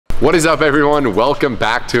What is up, everyone? Welcome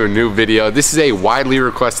back to a new video. This is a widely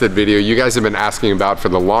requested video you guys have been asking about for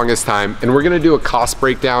the longest time, and we're gonna do a cost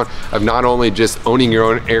breakdown of not only just owning your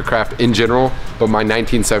own aircraft in general, but my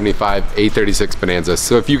 1975 A36 Bonanza.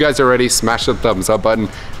 So if you guys are ready, smash the thumbs up button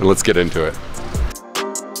and let's get into it.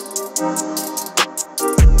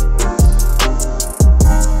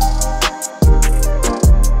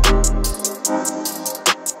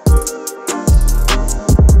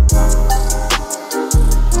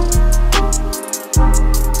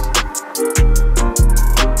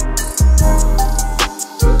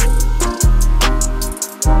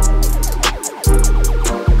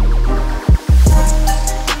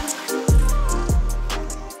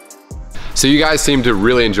 So you guys seemed to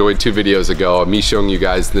really enjoy 2 videos ago of me showing you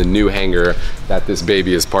guys the new hangar that this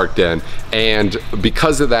baby is parked in. And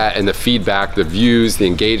because of that and the feedback, the views, the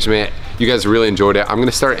engagement, you guys really enjoyed it. I'm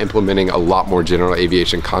gonna start implementing a lot more general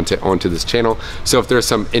aviation content onto this channel. So if there's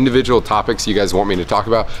some individual topics you guys want me to talk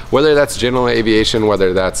about, whether that's general aviation,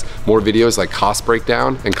 whether that's more videos like cost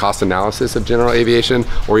breakdown and cost analysis of general aviation,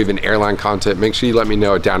 or even airline content, make sure you let me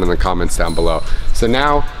know down in the comments down below. So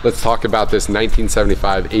now let's talk about this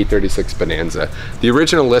 1975 A36 Bonanza. The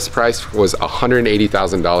original list price was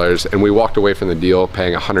 $180,000 and we walked away from the deal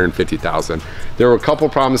paying $150,000. There were a couple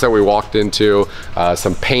problems that we walked into,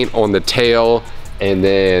 some paint on the tail and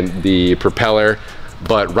then the propeller,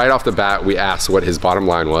 but right off the bat we asked what his bottom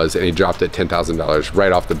line was and he dropped it $10,000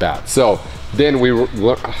 right off the bat. So then we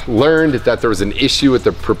learned that there was an issue with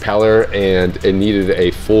the propeller and it needed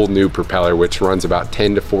a full new propeller, which runs about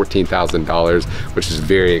 $10,000 to $14,000, which is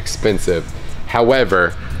very expensive.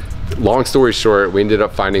 However, long story short, we ended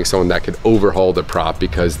up finding someone that could overhaul the prop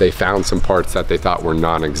because they found some parts that they thought were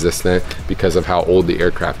non-existent because of how old the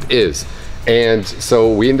aircraft is. And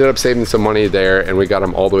so we ended up saving some money there and we got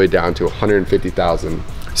them all the way down to $150,000.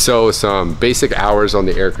 So some basic hours on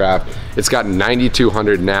the aircraft. It's got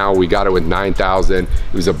 9,200 now. We got it with 9,000. It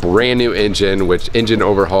was a brand new engine, which engine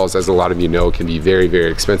overhauls, as a lot of you know, can be very, very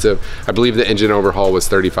expensive. I believe the engine overhaul was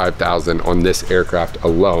 35,000 on this aircraft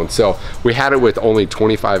alone. So we had it with only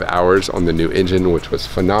 25 hours on the new engine, which was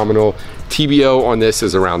phenomenal. TBO on this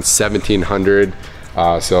is around 1,700.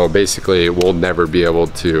 So basically we'll never be able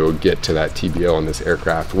to get to that TBO on this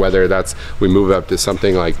aircraft, whether that's we move up to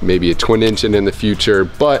something like maybe a twin engine in the future,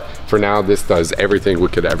 but for now this does everything we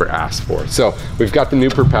could ever ask for. So we've got the new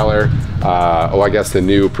propeller, I guess the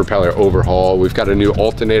new propeller overhaul. We've got a new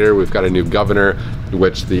alternator, we've got a new governor,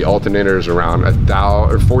 which the alternator is around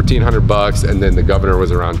 $1,400 and then the governor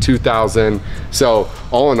was around 2,000. So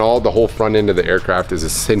all in all, the whole front end of the aircraft is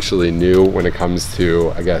essentially new when it comes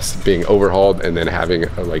to, I guess, being overhauled and then having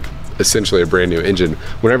like essentially a brand new engine.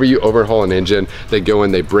 Whenever you overhaul an engine, they go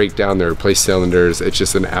in, they break down, they replace cylinders. It's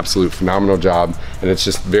just an absolute phenomenal job and it's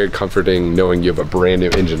just very comforting knowing you have a brand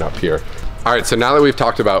new engine up here. All right, so now that we've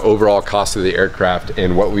talked about overall cost of the aircraft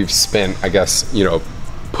and what we've spent, I guess, you know,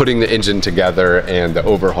 putting the engine together and the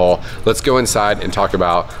overhaul, let's go inside and talk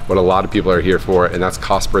about what a lot of people are here for, and that's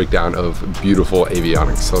cost breakdown of beautiful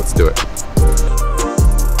avionics. So let's do it.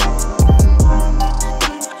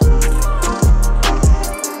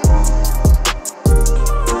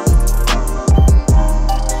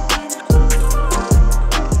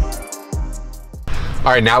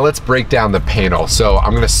 All right, now let's break down the panel. So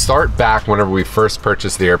I'm gonna start back whenever we first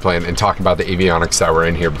purchased the airplane and talk about the avionics that were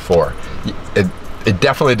in here before. It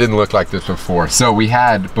definitely didn't look like this before. So we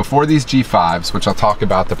had, before these G5s, which I'll talk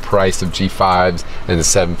about the price of G5s and the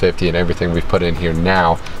 750 and everything we've put in here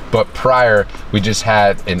now, but prior, we just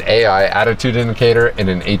had an AI attitude indicator and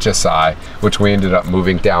an HSI, which we ended up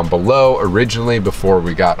moving down below originally before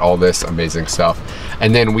we got all this amazing stuff.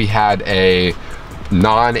 And then we had a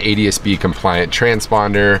non-ADS-B compliant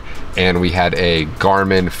transponder and we had a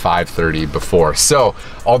Garmin 530 before. So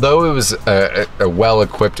although it was a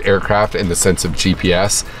well-equipped aircraft in the sense of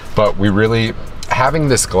GPS, but we really, having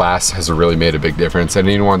this glass has really made a big difference. And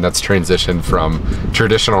anyone that's transitioned from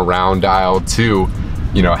traditional round dial to,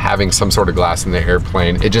 you know, having some sort of glass in the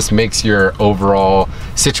airplane, it just makes your overall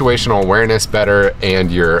situational awareness better and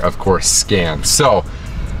your, of course, scan. So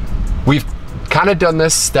we've kind of done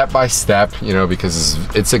this step by step, you know, because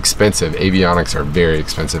it's expensive. Avionics are very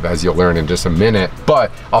expensive, as you'll learn in just a minute. But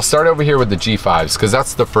I'll start over here with the G5s because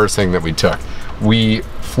that's the first thing that we took. We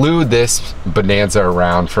flew this Bonanza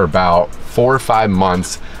around for about 4 or 5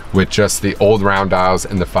 months with just the old round dials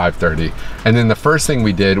and the 530. And then the first thing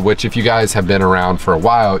we did, which if you guys have been around for a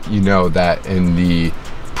while, you know that in the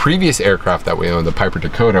previous aircraft that we owned, the Piper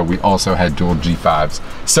Dakota, we also had dual G5s.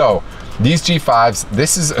 So these G5s,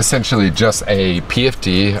 this is essentially just a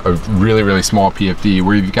PFD, a really, really small PFD,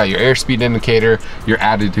 where you've got your airspeed indicator, your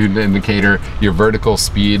attitude indicator, your vertical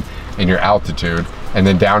speed, and your altitude. And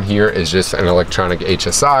then down here is just an electronic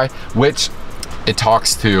HSI, which it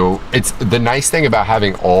talks to. It's the nice thing about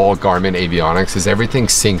having all Garmin avionics is everything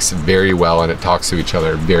syncs very well and it talks to each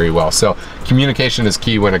other very well. So communication is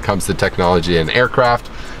key when it comes to technology and aircraft.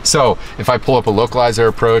 So if I pull up a localizer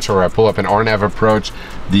approach or I pull up an RNAV approach,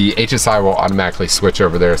 the HSI will automatically switch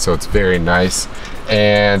over there, so it's very nice.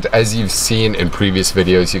 And as you've seen in previous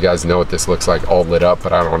videos, you guys know what this looks like all lit up,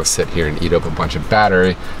 but I don't want to sit here and eat up a bunch of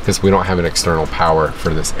battery because we don't have an external power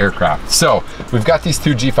for this aircraft. So we've got these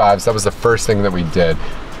two G5s. That was the first thing that we did.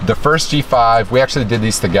 The first G5, we actually did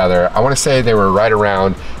these together. I want to say they were right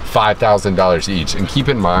around $5,000 each. And keep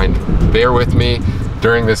in mind, bear with me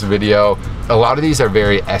during this video, a lot of these are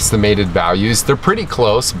very estimated values. They're pretty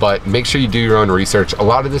close, but make sure you do your own research. A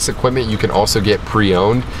lot of this equipment you can also get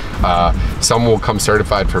pre-owned. Some will come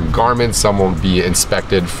certified from Garmin, some will be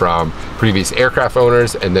inspected from previous aircraft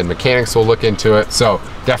owners, and then mechanics will look into it. So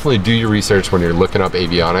definitely do your research when you're looking up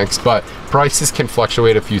avionics, but prices can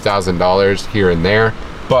fluctuate a few $1,000s here and there.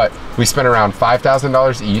 But we spent around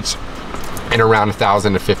 $5,000 each and around $1,000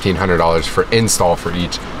 to $1,500 for install for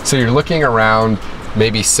each. So you're looking around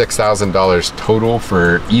maybe $6,000 total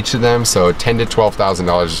for each of them. So $10,000 to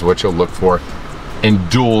 $12,000 is what you'll look for in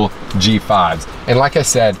dual G5s. And like I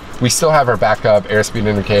said, we still have our backup airspeed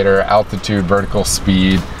indicator, altitude, vertical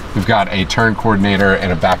speed. We've got a turn coordinator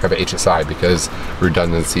and a backup HSI because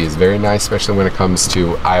redundancy is very nice, especially when it comes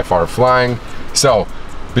to IFR flying. So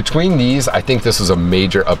between these, I think this was a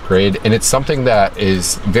major upgrade, and it's something that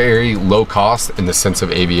is very low cost in the sense of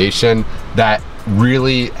aviation that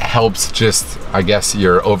really helps just, I guess,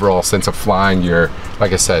 your overall sense of flying, your,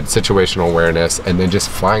 like I said, situational awareness, and then just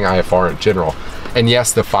flying IFR in general. And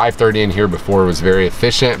yes, the 530 in here before was very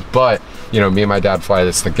efficient, but you know, me and my dad fly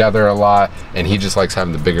this together a lot, and he just likes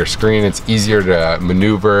having the bigger screen. It's easier to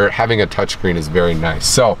maneuver. Having a touchscreen is very nice.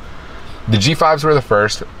 So the G5s were the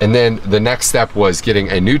first, and then the next step was getting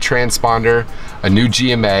a new transponder, a new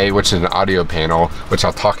GMA, which is an audio panel, which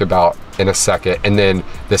I'll talk about in a second, and then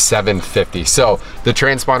the 750. So the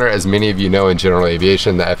transponder, as many of you know, in general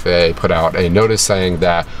aviation, the FAA put out a notice saying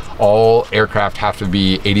that all aircraft have to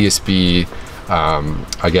be ADS-B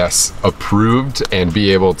I guess approved and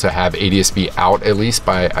be able to have ADS-B out at least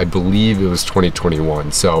by, I believe it was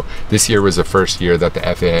 2021. So this year was the first year that the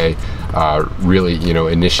FAA really, you know,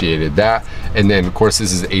 initiated that. And then of course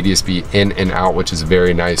this is ADS-B in and out, which is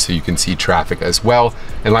very nice, so you can see traffic as well.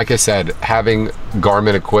 And like I said, having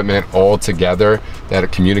Garmin equipment all together that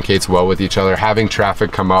it communicates well with each other, having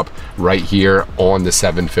traffic come up right here on the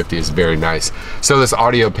 750 is very nice. So this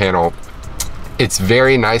audio panel, it's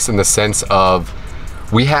very nice in the sense of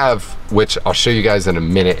we have, which I'll show you guys in a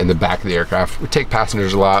minute, in the back of the aircraft. We take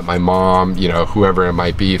passengers a lot, my mom, you know, whoever it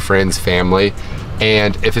might be, friends, family.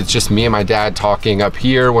 And if it's just me and my dad talking up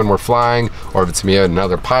here when we're flying, or if it's me and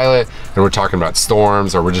another pilot and we're talking about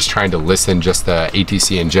storms, or we're just trying to listen just to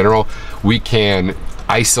ATC in general, we can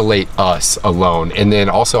isolate us alone, and then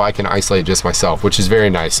also I can isolate just myself, which is very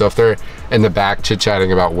nice. So if they're in the back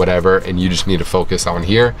chit-chatting about whatever and you just need to focus on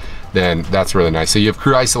here, then that's really nice. So you have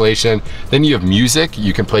crew isolation, then you have music,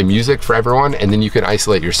 you can play music for everyone, and then you can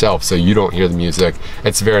isolate yourself so you don't hear the music.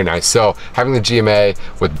 It's very nice. So having the GMA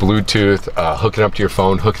with Bluetooth, hooking up to your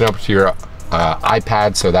phone, hooking up to your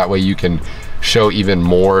iPad, so that way you can show even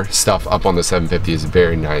more stuff up on the 750 is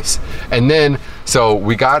very nice. And then, so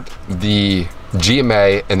we got the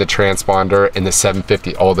GMA and the transponder and the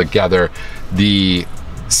 750 all together. The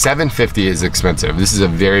 750 is expensive. This is a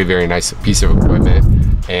very, very nice piece of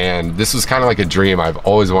equipment, and this was kind of like a dream. I've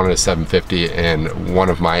always wanted a 750 in one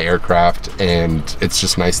of my aircraft, and it's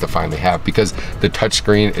just nice to finally have, because the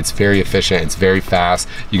touchscreen, it's very efficient, it's very fast.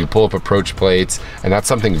 You can pull up approach plates, and that's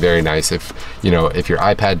something very nice. If, you know, if your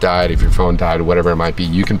iPad died, if your phone died, whatever it might be,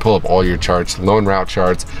 you can pull up all your charts, lone route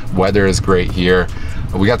charts. Weather is great here.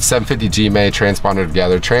 We got the 750 GMA transponder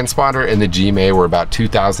together. Transponder and the GMA were about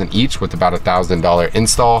 $2,000 each, with about $1,000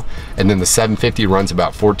 install, and then the 750 runs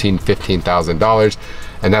about $14,000, $15,000,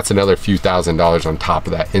 and that's another few $1,000s on top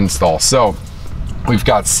of that install. So we've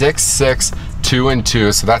got 6, 6, 2 and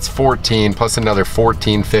 2, so that's 14 plus another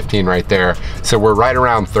 14, 15 right there. So we're right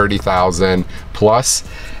around 30,000 plus.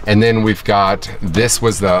 And then we've got, this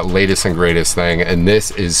was the latest and greatest thing, and this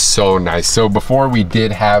is so nice. So before we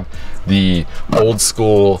did have the old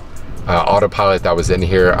school autopilot that was in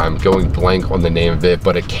here. I'm going blank on the name of it,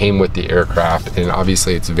 but it came with the aircraft, and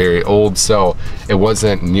obviously it's very old, so it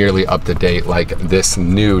wasn't nearly up to date like this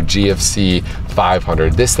new GFC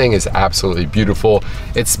 500. This thing is absolutely beautiful.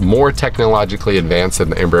 It's more technologically advanced than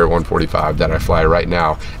the Embraer 145 that I fly right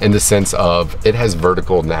now, in the sense of it has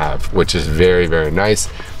vertical nav, which is very, very nice.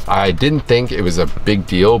 I didn't think it was a big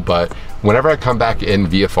deal, but whenever I come back in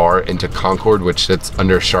VFR into Concorde, which sits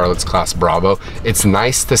under Charlotte's class Bravo, it's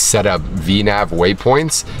nice to set up VNAV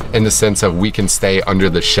waypoints in the sense of we can stay under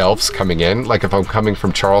the shelves coming in. Like if I'm coming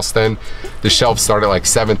from Charleston, the shelves start at like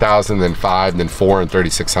 7,000, then 5, then 4, and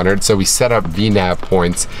 3,600. So we set up VNAV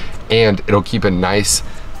points, and it'll keep a nice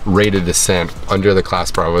rate of descent under the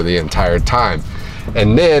class Bravo the entire time.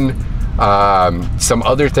 And then some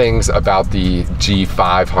other things about the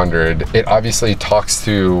G500, it obviously talks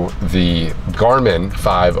to the Garmin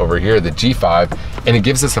 5 over here, the G5, and it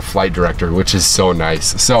gives us a flight director, which is so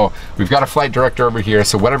nice. So we've got a flight director over here,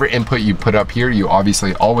 so whatever input you put up here, you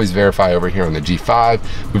obviously always verify over here on the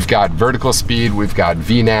G5. We've got vertical speed, we've got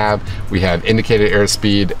VNAV, we have indicated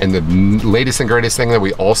airspeed, and the latest and greatest thing that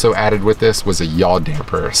we also added with this was a yaw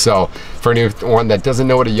damper. So for anyone that doesn't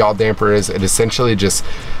know what a yaw damper is, it essentially just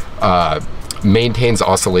maintains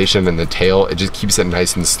oscillation in the tail. It just keeps it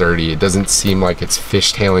nice and sturdy. It doesn't seem like it's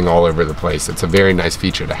fishtailing all over the place. It's a very nice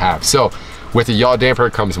feature to have. So with a yaw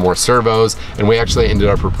damper comes more servos, and we actually ended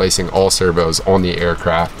up replacing all servos on the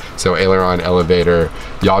aircraft. So aileron, elevator,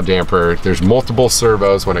 yaw damper, there's multiple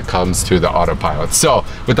servos when it comes to the autopilot. So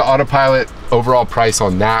with the autopilot, overall price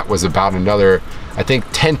on that was about another, I think,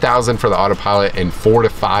 10,000 for the autopilot and 4,000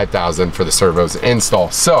 to 5,000 for the servos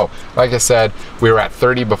install. So like I said, we were at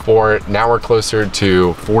 30 before, now we're closer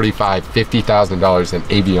to $45,000, $50,000 in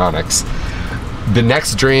avionics. The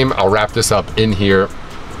next dream, I'll wrap this up in here.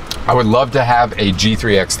 I would love to have a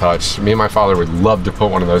G3X Touch. Me and my father would love to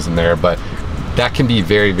put one of those in there, but that can be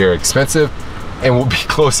very, very expensive, and will be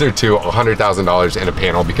closer to $100,000 in a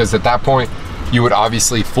panel, because at that point, you would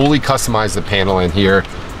obviously fully customize the panel in here.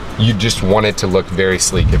 You just want it to look very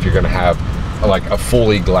sleek if you're gonna have like a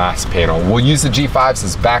fully glass panel. We'll use the G5s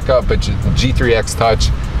as backup, but G3X Touch,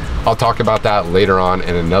 I'll talk about that later on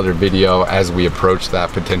in another video as we approach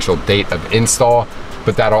that potential date of install,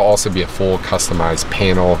 but that'll also be a full customized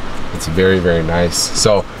panel. It's very, very nice.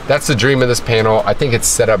 So that's the dream of this panel. I think it's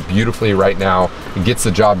set up beautifully right now. It gets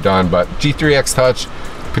the job done, but G3X Touch,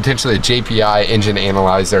 potentially a JPI engine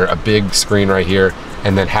analyzer, a big screen right here,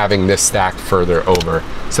 and then having this stacked further over.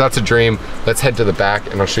 So that's a dream. Let's head to the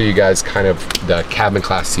back and I'll show you guys kind of the cabin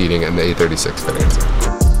class seating in the A36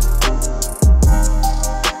 Bonanza.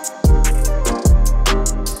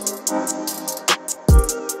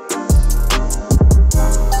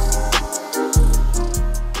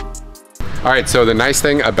 All right, so the nice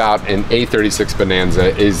thing about an A36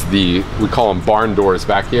 Bonanza is we call them barn doors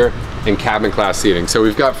back here, and cabin class seating. So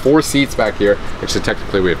we've got 4 seats back here. Actually,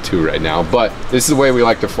 technically we have 2 right now, but this is the way we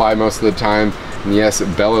like to fly most of the time. And yes,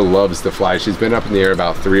 Bella loves to fly. She's been up in the air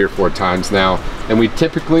about 3 or 4 times now. And we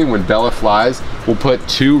typically, when Bella flies, we'll put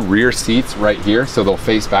 2 rear seats right here, so they'll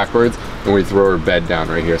face backwards, and we throw her bed down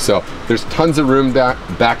right here. So there's tons of room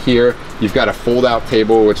back here. You've got a fold-out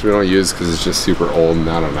table, which we don't use because it's just super old, and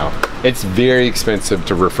I don't know. It's very expensive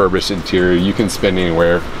to refurbish interior. You can spend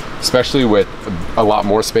anywhere, especially with a lot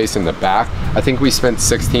more space in the back. I think we spent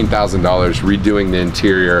 $16,000 redoing the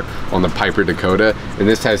interior on the Piper Dakota, and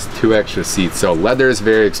this has 2 extra seats. So leather is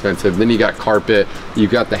very expensive. Then you got carpet,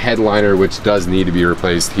 you've got the headliner, which does need to be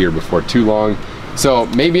replaced here before too long. So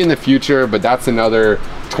maybe in the future, but that's another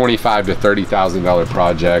 $25,000 to $30,000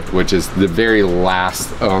 project, which is the very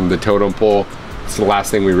last on the totem pole. It's the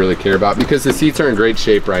last thing we really care about because the seats are in great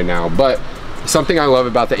shape right now. But something I love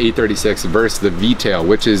about the A36 versus the V-tail,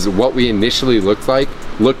 which is what we initially looked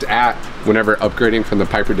at whenever upgrading from the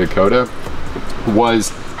Piper Dakota, was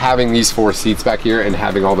having these 4 seats back here and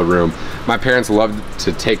having all the room. My parents love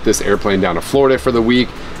to take this airplane down to Florida for the week,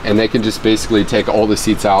 and they can just basically take all the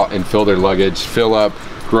seats out and fill their luggage, fill up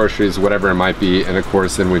groceries, whatever it might be, and of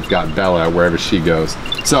course then we've got Bella wherever she goes.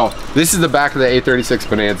 So this is the back of the A36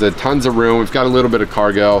 Bonanza, tons of room. We've got a little bit of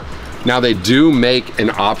cargo. Now they do make an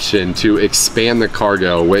option to expand the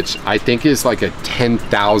cargo, which I think is like a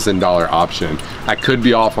 $10,000 option. I could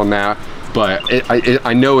be off on that, but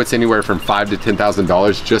I know it's anywhere from $5,000 to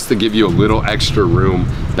 $10,000 just to give you a little extra room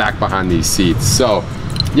back behind these seats. So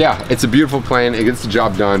yeah, it's a beautiful plane. It gets the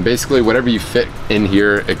job done. Basically, whatever you fit in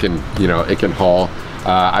here, it can, it can haul.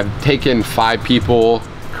 I've taken 5 people,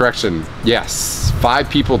 correction, yes, 5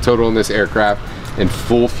 people total in this aircraft in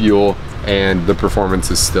full fuel, and the performance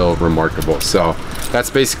is still remarkable. So that's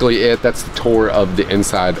basically it. That's the tour of the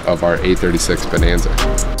inside of our A36 Bonanza.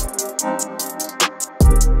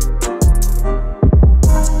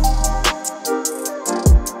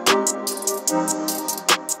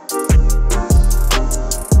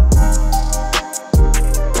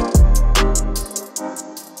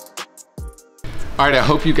 All right, I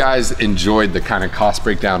hope you guys enjoyed the kind of cost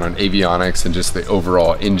breakdown on avionics and just the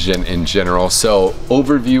overall engine in general. So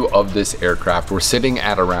overview of this aircraft, we're sitting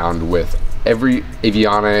at around with every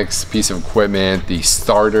avionics piece of equipment, the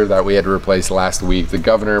starter that we had to replace last week, the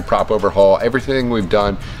governor, prop overhaul, everything we've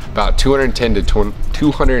done, about $210,000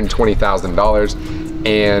 to $220,000.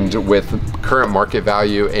 And with current market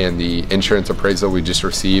value and the insurance appraisal we just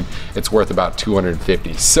received, it's worth about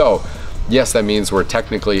 $250,000. So yes, that means we're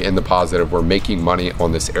technically in the positive. We're making money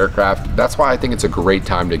on this aircraft. That's why I think it's a great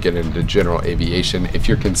time to get into general aviation. If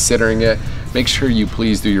you're considering it, make sure you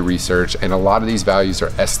please do your research. And a lot of these values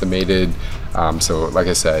are estimated. So like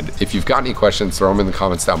I said, if you've got any questions, throw them in the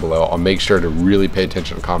comments down below. I'll make sure to really pay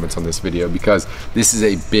attention to comments on this video because this is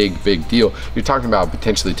a big deal. You're talking about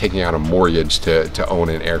potentially taking out a mortgage to own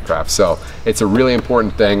an aircraft. So it's a really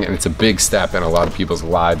important thing and it's a big step in a lot of people's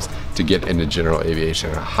lives to get into general aviation.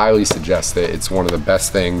 I highly suggest it. It's one of the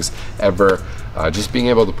best things ever. Just being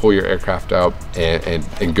able to pull your aircraft out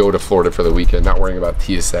and go to Florida for the weekend, not worrying about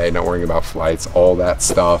TSA, not worrying about flights, all that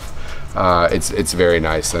stuff. It's very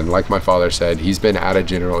nice. And like my father said, he's been out of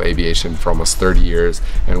general aviation for almost 30 years.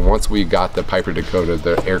 And once we got the Piper Dakota,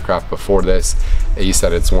 the aircraft before this, he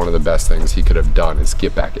said it's one of the best things he could have done is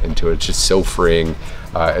get back into it. It's just so freeing.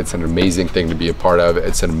 It's an amazing thing to be a part of.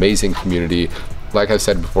 It's an amazing community. Like I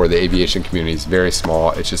said before, the aviation community is very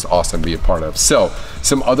small. It's just awesome to be a part of. So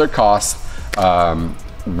some other costs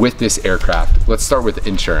with this aircraft. Let's start with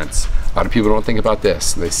insurance. A lot of people don't think about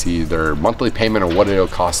this. They see their monthly payment or what it'll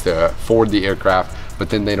cost to afford the aircraft, but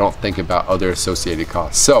then they don't think about other associated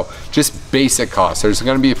costs. So just basic costs. There's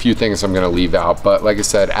gonna be a few things I'm gonna leave out, but like I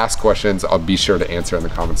said, ask questions. I'll be sure to answer in the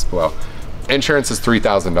comments below. Insurance is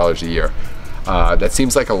 $3,000 a year. That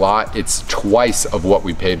seems like a lot. It's twice of what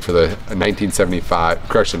we paid for the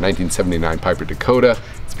 1979 Piper Dakota.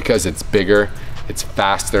 It's because it's bigger, it's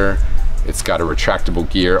faster, it's got a retractable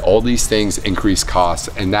gear. All these things increase costs,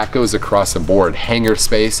 and that goes across the board. Hangar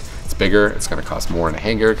space, it's bigger, it's gonna cost more in a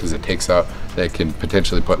hangar because it takes up, they can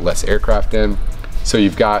potentially put less aircraft in. So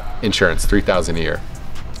you've got insurance, $3,000 a year.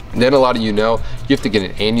 And then a lot of you know, you have to get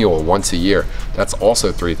an annual once a year. That's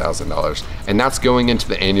also $3,000. And that's going into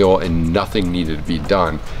the annual and nothing needed to be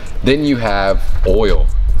done. Then you have oil,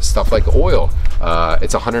 stuff like oil.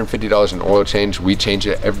 It's $150 an oil change. We change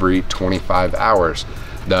it every 25 hours.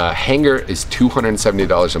 The hangar is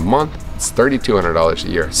 $270 a month. It's $3,200 a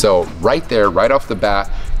year. So right there, right off the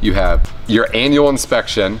bat, you have your annual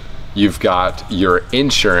inspection, you've got your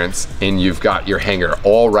insurance, and you've got your hangar,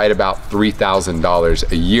 all right about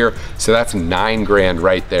 $3,000 a year. So that's $9 grand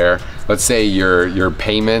right there. Let's say your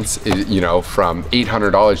payments is, you know, from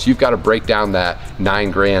 $800, you've got to break down that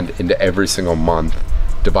 $9 grand into every single month,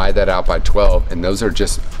 divide that out by 12, and those are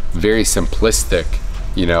just very simplistic,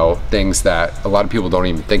 you know, things that a lot of people don't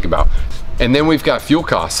even think about. And then we've got fuel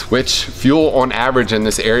costs, which fuel on average in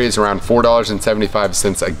this area is around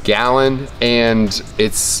 $4.75 a gallon. And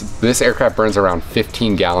this aircraft burns around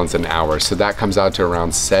 15 gallons an hour. So that comes out to around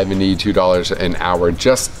 $72 an hour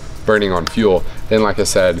just burning on fuel. Then like I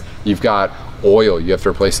said, you've got oil, you have to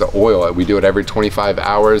replace the oil. We do it every 25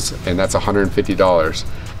 hours and that's $150.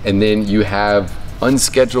 And then you have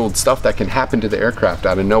unscheduled stuff that can happen to the aircraft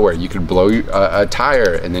out of nowhere. You could blow a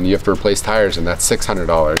tire and then you have to replace tires and that's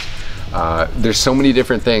 $600. There's so many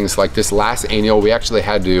different things. Like this last annual, we actually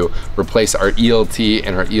had to replace our ELT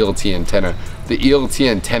and our ELT antenna. The ELT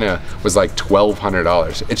antenna was like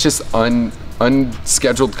 $1,200. It's just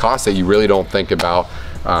unscheduled costs that you really don't think about,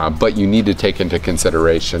 but you need to take into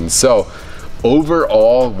consideration. So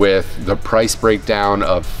overall, with the price breakdown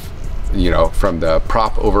of, you know, from the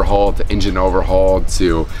prop overhaul to engine overhaul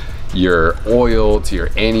to your oil to your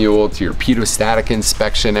annual to your pitot-static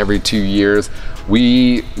inspection every 2 years,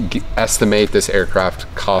 we estimate this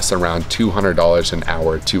aircraft costs around $200 an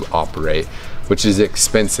hour to operate, which is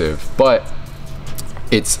expensive, but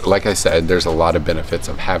it's, like I said, there's a lot of benefits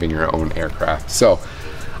of having your own aircraft. So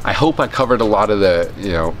I hope I covered a lot of the,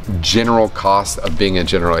 you know, general costs of being in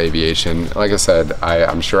general aviation. Like I said,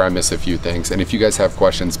 I'm sure I missed a few things. And if you guys have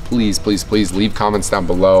questions, please leave comments down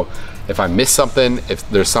below. If I missed something, if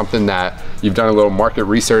there's something that you've done a little market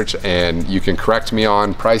research and you can correct me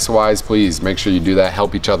on price-wise, please make sure you do that,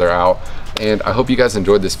 help each other out. And I hope you guys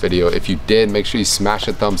enjoyed this video. If you did, make sure you smash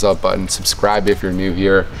the thumbs up button, subscribe if you're new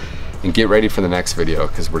here, and get ready for the next video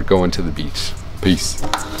because we're going to the beach. Peace.